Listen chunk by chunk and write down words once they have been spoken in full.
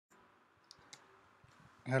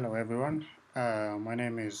Hello everyone, my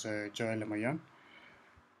name is Joel Mayan.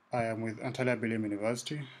 I am with Antalya Bilim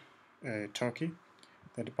University, Turkey,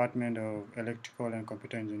 the Department of Electrical and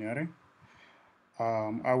Computer Engineering.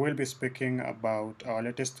 I will be speaking about our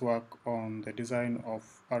latest work on the design of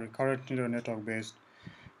a recurrent neural network-based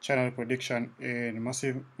channel prediction in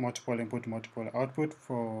massive multiple input, multiple output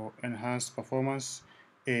for enhanced performance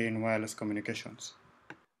in wireless communications.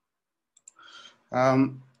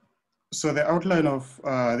 So the outline of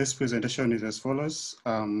this presentation is as follows.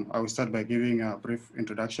 I will start by giving a brief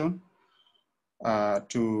introduction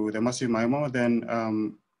to the massive MIMO,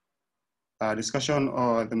 then discussion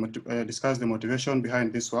or discuss the motivation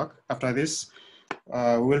behind this work. After this,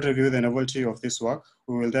 we will review the novelty of this work.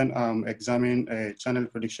 We will then examine a channel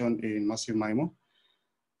prediction in massive MIMO.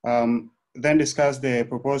 Then discuss the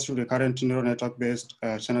proposed recurrent neural network-based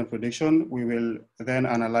channel prediction. We will then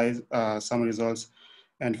analyze some results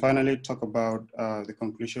and finally talk about the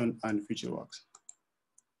conclusion and future works.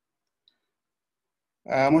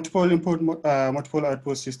 Multiple input, multiple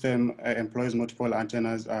output system employs multiple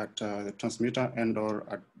antennas at the transmitter and or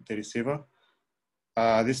at the receiver.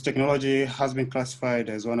 This technology has been classified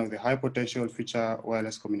as one of the high potential feature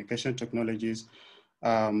wireless communication technologies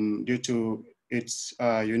due to its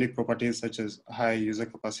unique properties such as high user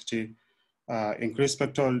capacity, increased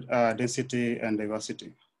spectral density and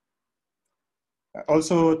diversity.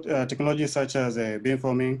 Also, technologies such as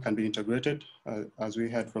beamforming can be integrated, as we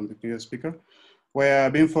heard from the previous speaker,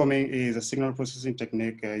 where beamforming is a signal processing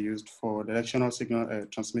technique used for directional signal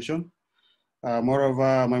transmission.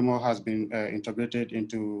 Moreover, MIMO has been integrated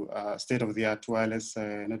into state-of-the-art wireless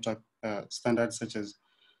network standards such as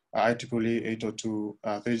IEEE 802,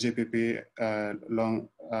 3GPP,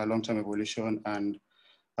 long-term evolution, and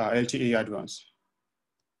LTE advanced.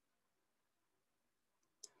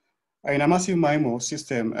 In a massive MIMO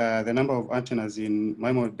system, the number of antennas in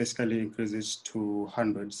MIMO basically increases to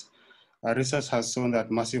hundreds. Research has shown that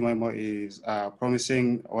massive MIMO is a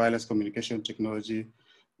promising wireless communication technology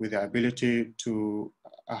with the ability to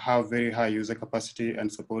have very high user capacity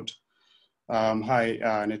and support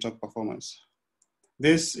high network performance.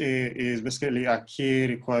 This is basically a key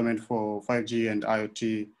requirement for 5G and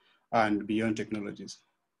IoT and beyond technologies.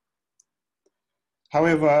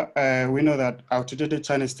 However, we know that outdated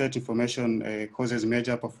channel state information causes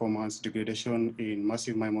major performance degradation in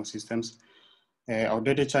massive MIMO systems.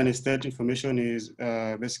 Outdated channel state information is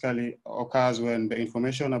basically occurs when the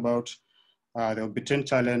information about the obtained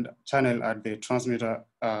channel at the transmitter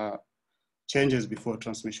changes before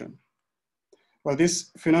transmission. Well,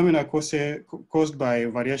 this phenomena caused by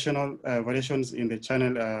variations in the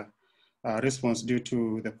channel response due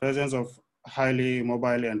to the presence of highly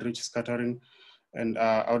mobile and rich scattering. And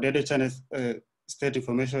outdated channel state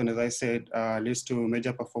information, as I said, leads to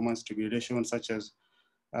major performance degradation, such as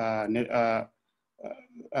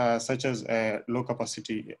low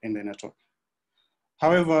capacity in the network.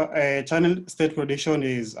 However, channel state prediction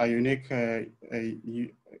is a unique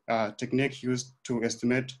technique used to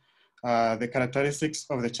estimate the characteristics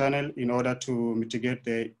of the channel in order to mitigate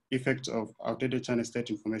the effects of outdated channel state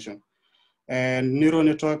information. And neural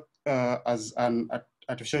network as an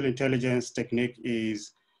artificial intelligence technique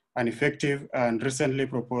is an effective and recently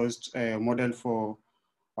proposed model for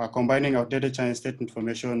combining outdated channel state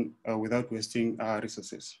information without wasting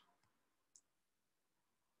resources.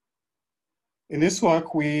 In this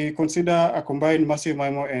work, we consider a combined massive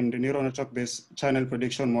MIMO and neural network-based channel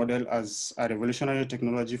prediction model as a revolutionary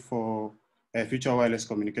technology for future wireless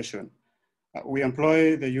communication. We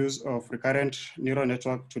employ the use of recurrent neural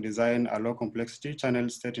network to design a low complexity channel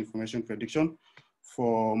state information prediction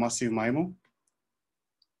for massive MIMO.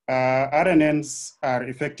 RNNs are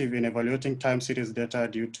effective in evaluating time series data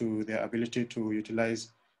due to their ability to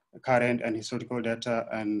utilize current and historical data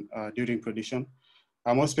and during prediction.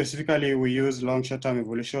 More specifically, we use long short-term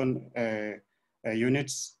evolution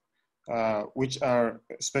units, which are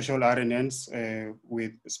special RNNs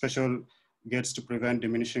with special gates to prevent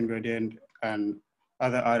diminishing gradient and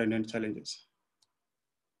other RNN challenges.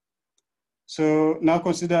 So now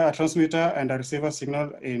consider a transmitter and a receiver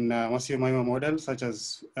signal in massive MIMO model, such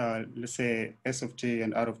as, let's say, S of t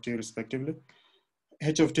and R of t respectively.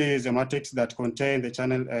 H of t is a matrix that contains the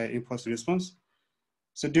channel impulse response.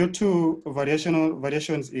 So due to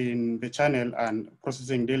variations in the channel and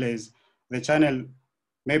processing delays, the channel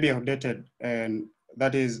may be outdated, and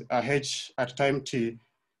that is a H at time t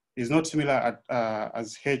is not similar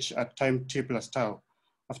as H at time t plus tau,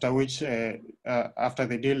 after which, after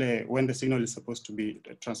the delay when the signal is supposed to be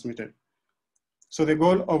transmitted. So the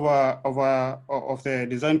goal of the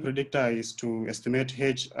design predictor is to estimate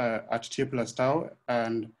H at t plus tau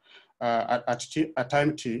and at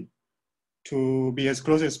time t to be as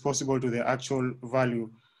close as possible to the actual value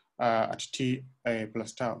at t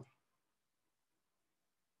plus tau.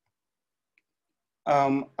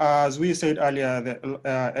 As we said earlier,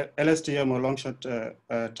 the LSTM or long short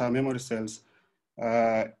term memory cells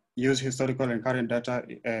use historical and current data.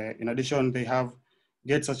 In addition, they have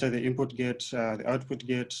gates such as the input gate, the output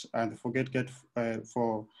gate, and the forget gate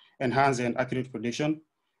for enhanced and accurate prediction.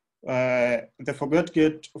 The forget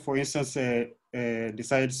gate, for instance,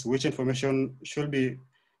 decides which information should be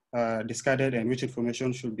discarded and which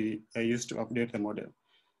information should be used to update the model.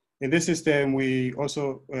 In this system, we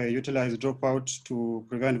also utilize dropout to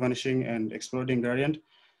prevent vanishing and exploding gradient.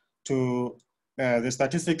 To the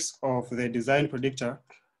statistics of the design predictor,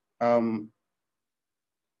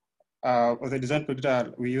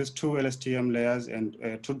 we use 2 LSTM layers and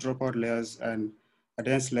 2 dropout layers and a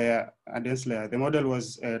dense layer. The model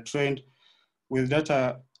was trained with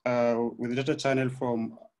data channel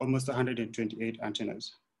from almost 128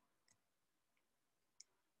 antennas.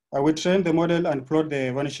 We trained the model and plot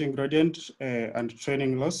the vanishing gradient and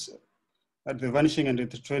training loss, the vanishing and the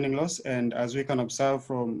training loss. And as we can observe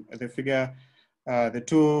from the figure, the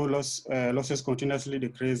two losses continuously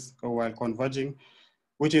decrease while converging,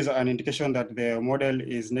 which is an indication that the model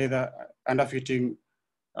is neither underfitting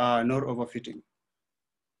nor overfitting.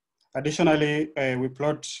 Additionally, we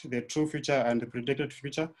plot the true feature and the predicted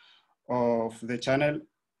feature of the channel,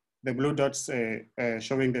 the blue dots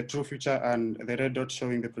showing the true feature and the red dot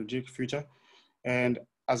showing the predicted feature. And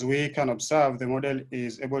as we can observe, the model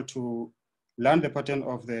is able to learn the pattern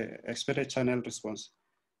of the expected channel response.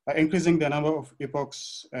 Increasing the number of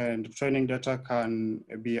epochs and training data can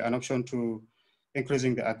be an option to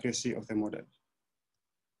increasing the accuracy of the model.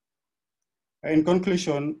 In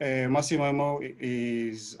conclusion, massive MIMO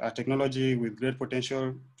is a technology with great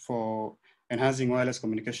potential for enhancing wireless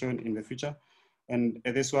communication in the future. And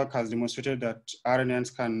this work has demonstrated that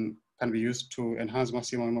RNNs can be used to enhance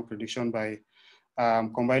massive MIMO prediction by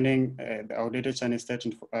combining the outdated Chinese state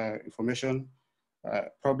information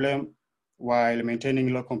problem while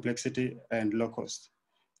maintaining low complexity and low cost.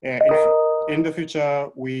 In the future,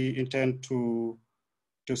 we intend to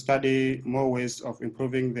study more ways of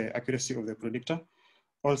improving the accuracy of the predictor.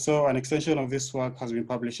 Also, an extension of this work has been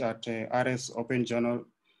published at RS Open Journal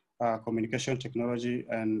Communication Technology,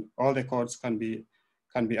 and all the codes can be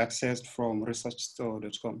accessed from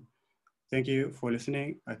researchstore.com. Thank you for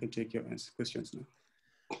listening. I can take your questions now.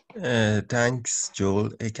 Thanks,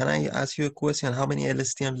 Joel. Can I ask you a question? How many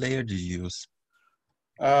LSTM layers do you use?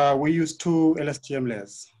 We use 2 LSTM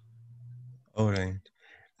layers. All right.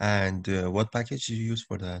 And what package do you use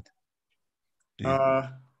for that?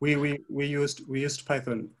 We used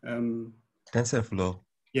Python. TensorFlow.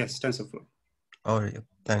 Yes, TensorFlow. All right.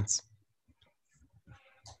 Thanks.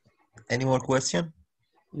 Any more question?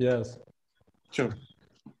 Yes. Sure.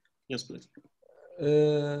 Yes, please.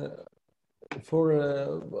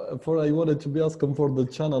 For I wanted to be asking for the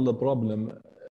channel problem.